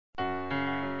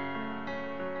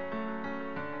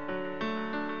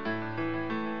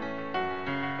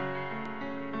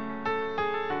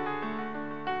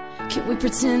Can we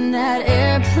pretend that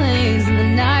airplanes in the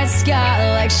night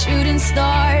sky like shooting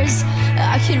stars?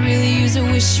 I could really use a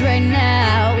wish right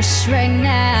now, wish right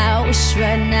now, wish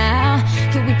right now.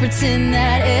 Can we pretend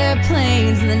that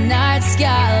airplanes in the night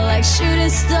sky like shooting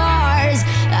stars?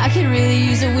 I could really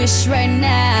use a wish right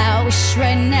now, wish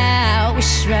right now,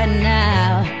 wish right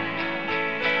now.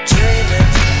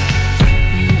 Dreaming.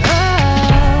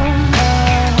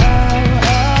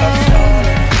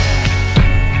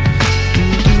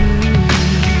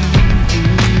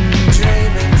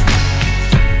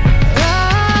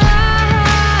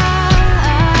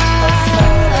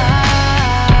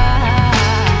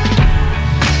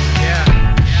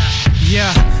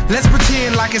 Let's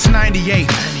pretend like it's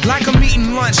 98, like I'm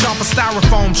eating lunch off a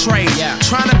styrofoam tray,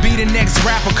 trying to be the next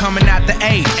rapper coming out the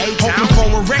A, hoping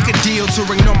for a record deal to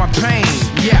ignore my pain.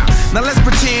 Now let's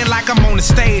pretend like I'm on the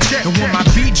stage, and when my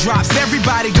beat drops,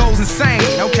 everybody goes insane.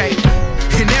 Okay,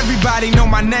 and everybody know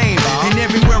my name, and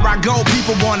everywhere I go,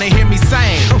 people wanna hear me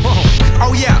sing.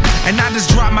 Oh yeah, and I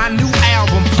just dropped my new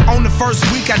album. On the first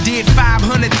week I did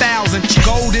 500,000.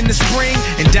 Gold in the spring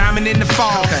and diamond in the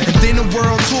fall, and then a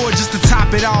world tour just to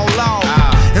top it all off.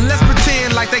 And let's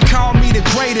pretend like they call me the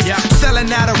greatest,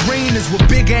 selling out arenas with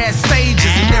big ass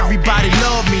stages, and everybody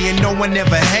love me and no one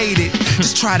ever hated.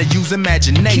 Just try to use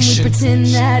imagination. Can we pretend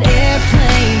that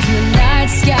airplanes in the night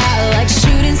sky like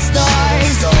shooting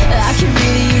stars? I can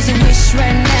really use a wish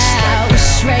right now,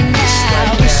 wish right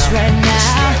now, wish right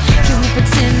now. Can we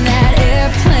pretend that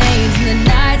airplanes in the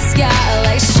night sky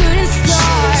like shooting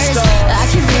stars? I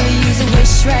can really use a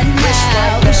wish right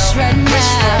now, wish right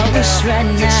now, wish right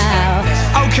now.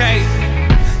 Okay,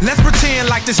 let's pretend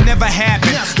like this never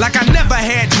happened, like I never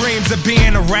had dreams of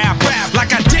being a rapper,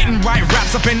 like I didn't write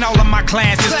raps up in all of my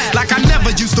classes, like I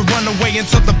never used to run away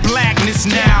into the blackness.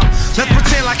 Now let's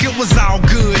pretend like it was all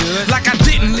good, like I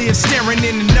didn't live staring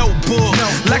in the notebook,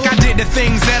 like I did the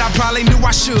things that I probably knew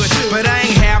I should, but I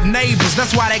ain't have neighbors,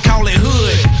 that's why they call it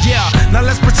hood. Yeah, now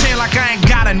let's pretend like I ain't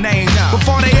got a name,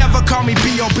 before they ever call me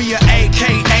B.O.B or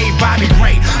AKA Bobby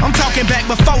Ray. I'm talking back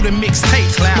before the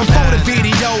mixtapes, before the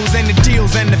videos and the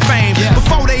deals and the fame,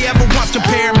 before they ever once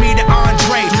compared me to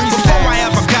Andre, before I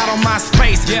ever got on my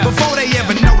space, before they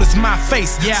ever noticed my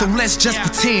face. So let's just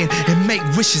pretend and make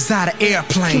wishes out of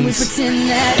airplanes. Can we pretend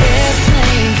that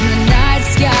airplanes in the night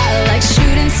sky like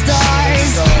shooting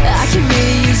stars? I can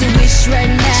really use a wish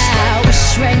right now,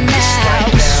 wish right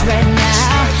now, wish right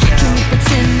now. Can we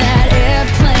pretend that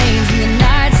airplanes in the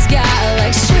night sky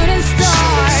like shooting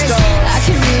stars? I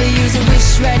can really use a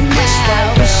wish right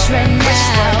now, wish right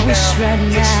now, wish right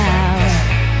now.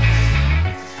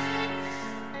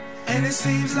 And it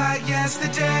seems like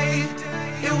yesterday,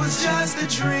 it was just a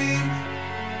dream,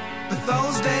 but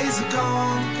those days are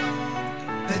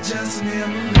gone, they're just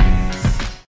memories.